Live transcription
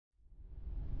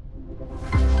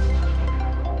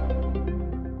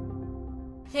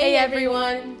Hey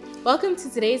everyone! Welcome to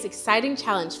today's exciting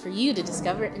challenge for you to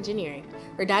discover engineering.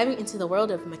 We're diving into the world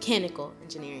of mechanical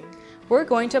engineering. We're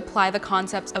going to apply the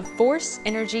concepts of force,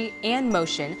 energy, and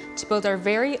motion to build our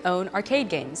very own arcade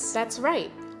games. That's right.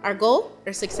 Our goal,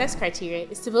 or success criteria,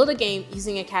 is to build a game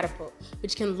using a catapult,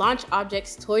 which can launch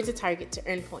objects towards a target to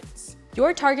earn points.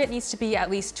 Your target needs to be at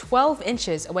least 12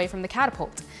 inches away from the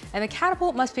catapult, and the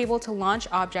catapult must be able to launch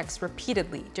objects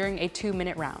repeatedly during a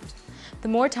 2-minute round. The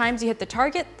more times you hit the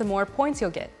target, the more points you'll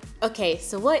get. Okay,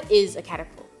 so what is a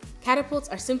catapult? Catapults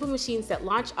are simple machines that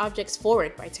launch objects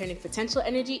forward by turning potential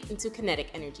energy into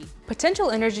kinetic energy. Potential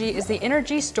energy is the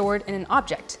energy stored in an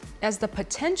object. It has the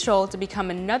potential to become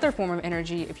another form of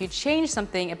energy if you change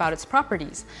something about its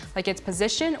properties, like its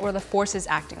position or the forces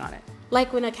acting on it.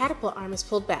 Like when a catapult arm is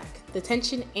pulled back, the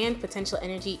tension and potential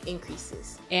energy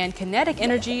increases. And kinetic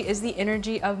energy is the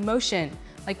energy of motion.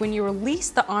 Like when you release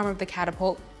the arm of the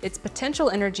catapult, its potential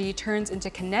energy turns into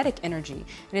kinetic energy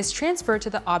and is transferred to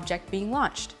the object being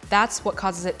launched. That's what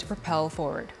causes it to propel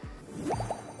forward.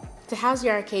 To house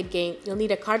your arcade game, you'll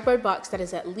need a cardboard box that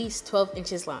is at least 12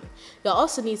 inches long. You'll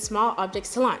also need small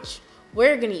objects to launch.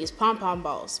 We're going to use pom-pom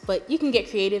balls, but you can get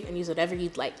creative and use whatever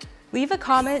you'd like. Leave a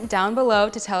comment down below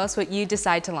to tell us what you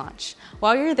decide to launch.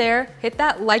 While you're there, hit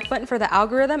that like button for the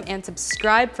algorithm and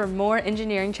subscribe for more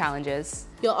engineering challenges.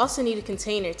 You'll also need a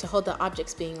container to hold the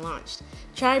objects being launched.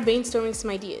 Try brainstorming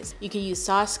some ideas. You can use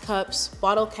sauce cups,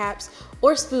 bottle caps,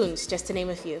 or spoons, just to name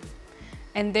a few.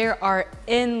 And there are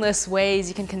endless ways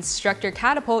you can construct your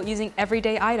catapult using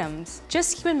everyday items.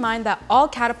 Just keep in mind that all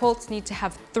catapults need to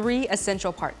have 3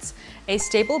 essential parts: a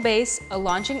stable base, a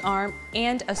launching arm,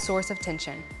 and a source of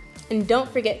tension. And don't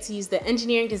forget to use the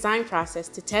engineering design process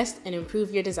to test and improve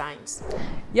your designs.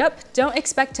 Yep, don't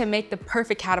expect to make the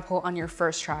perfect catapult on your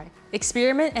first try.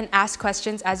 Experiment and ask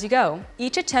questions as you go.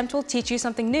 Each attempt will teach you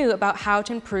something new about how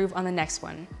to improve on the next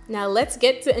one. Now let's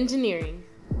get to engineering.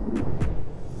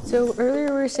 So earlier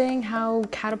we were saying how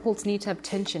catapults need to have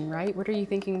tension, right? What are you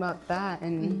thinking about that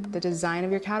and the design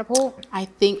of your catapult? I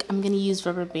think I'm gonna use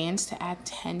rubber bands to add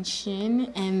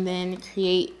tension and then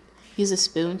use a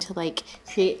spoon to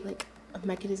create a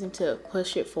mechanism to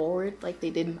push it forward like they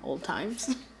did in old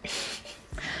times.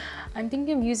 I'm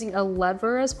thinking of using a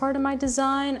lever as part of my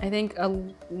design. I think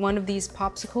one of these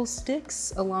popsicle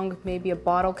sticks along with maybe a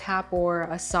bottle cap or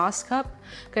a sauce cup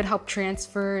could help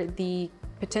transfer the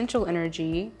potential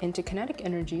energy into kinetic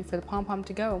energy for the pom-pom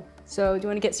to go. So do you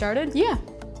want to get started? Yeah.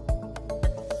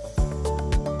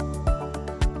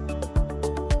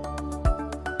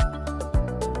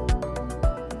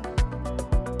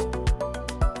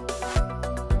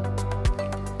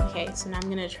 Okay, so now I'm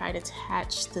gonna try to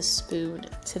attach the spoon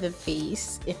to the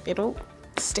base, if it'll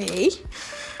stay.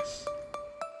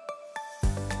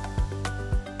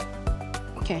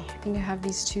 Okay, I think I have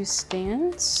these 2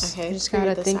 stands. Okay, I just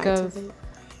gotta think of,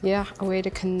 a way to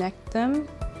connect them.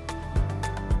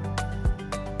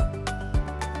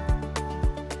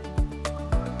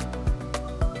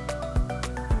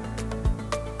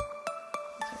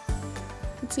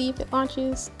 Let's see if it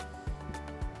launches.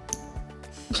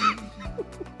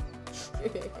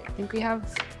 I think we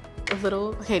have a little.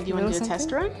 Okay, do you want to do a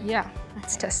test run? Yeah,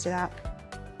 let's test it out.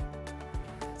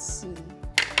 Let's see.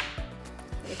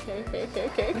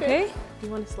 Okay. You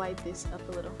want to slide this up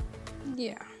a little?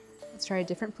 Yeah. Let's try a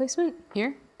different placement.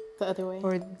 Here? The other way?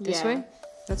 Or this way?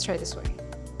 Let's try this way.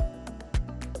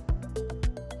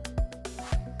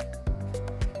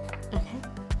 Okay.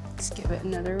 Let's give it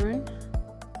another run.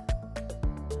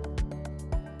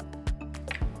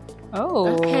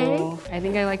 Oh, okay. I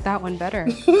think I like that one better.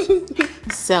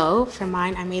 So for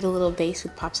mine, I made a little base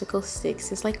with popsicle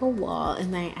sticks. It's like a wall,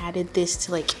 and then I added this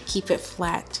to keep it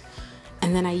flat.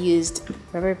 And then I used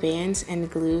rubber bands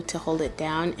and glue to hold it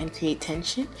down and create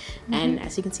tension. And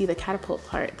as you can see, the catapult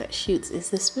part that shoots is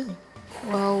the spoon.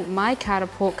 Well, my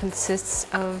catapult consists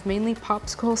of mainly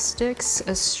popsicle sticks,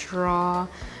 a straw,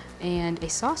 and a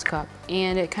sauce cup.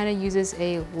 And it kind of uses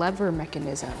a lever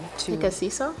mechanism to... Like a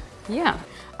seesaw? Yeah.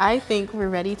 I think we're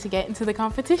ready to get into the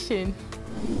competition.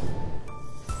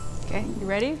 Okay, you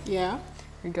ready? Yeah.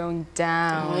 You're going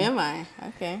down. Oh, am I?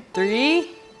 Okay.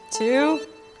 3, 2,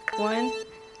 1,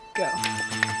 go.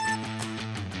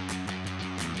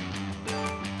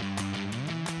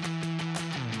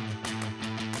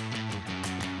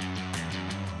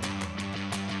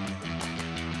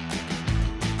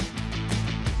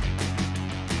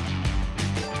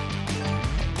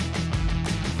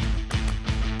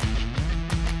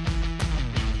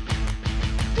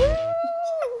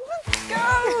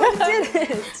 Go! Did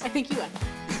it! I think you won.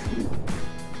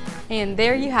 And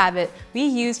there you have it. We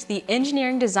used the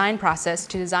engineering design process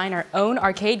to design our own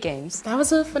arcade games. That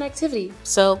was a fun activity.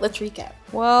 So let's recap.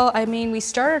 Well, I mean, we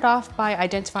started off by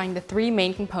identifying the 3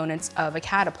 main components of a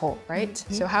catapult, right?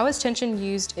 So how is tension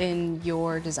used in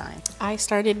your design? I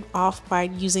started off by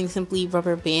using simply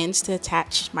rubber bands to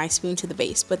attach my spoon to the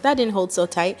base, but that didn't hold so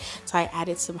tight, so I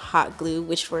added some hot glue,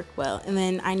 which worked well. And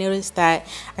then I noticed that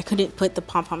I couldn't put the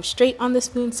pom-pom straight on the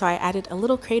spoon, so I added a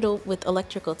little cradle with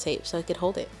electrical tape so I could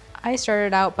hold it. I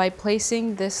started out by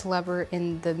placing this lever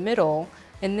in the middle,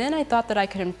 and then I thought that I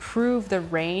could improve the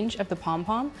range of the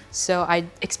pom-pom, so I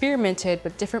experimented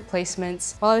with different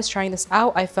placements. While I was trying this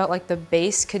out, I felt like the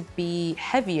base could be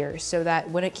heavier so that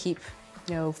it wouldn't keep,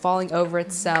 falling over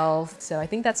itself. So I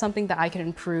think that's something that I could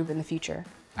improve in the future.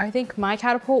 I think my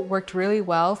catapult worked really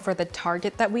well for the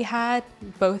target that we had,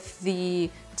 both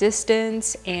the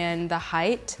distance and the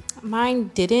height. Mine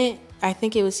didn't. I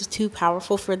think it was too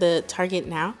powerful for the target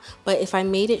now, but if I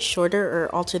made it shorter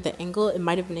or altered the angle, it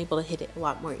might have been able to hit it a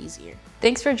lot more easier.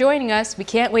 Thanks for joining us. We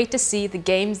can't wait to see the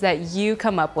games that you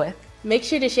come up with. Make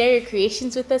sure to share your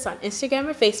creations with us on Instagram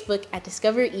or Facebook at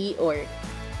DiscoverE.org.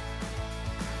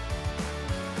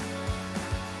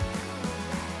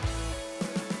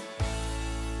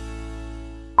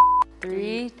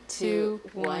 3, 2,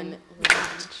 1,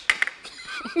 launch.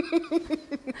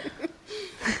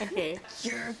 Okay.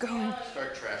 You're going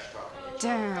Start trash talking.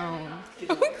 down.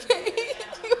 Okay.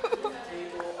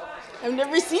 I've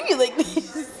never seen you like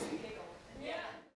this.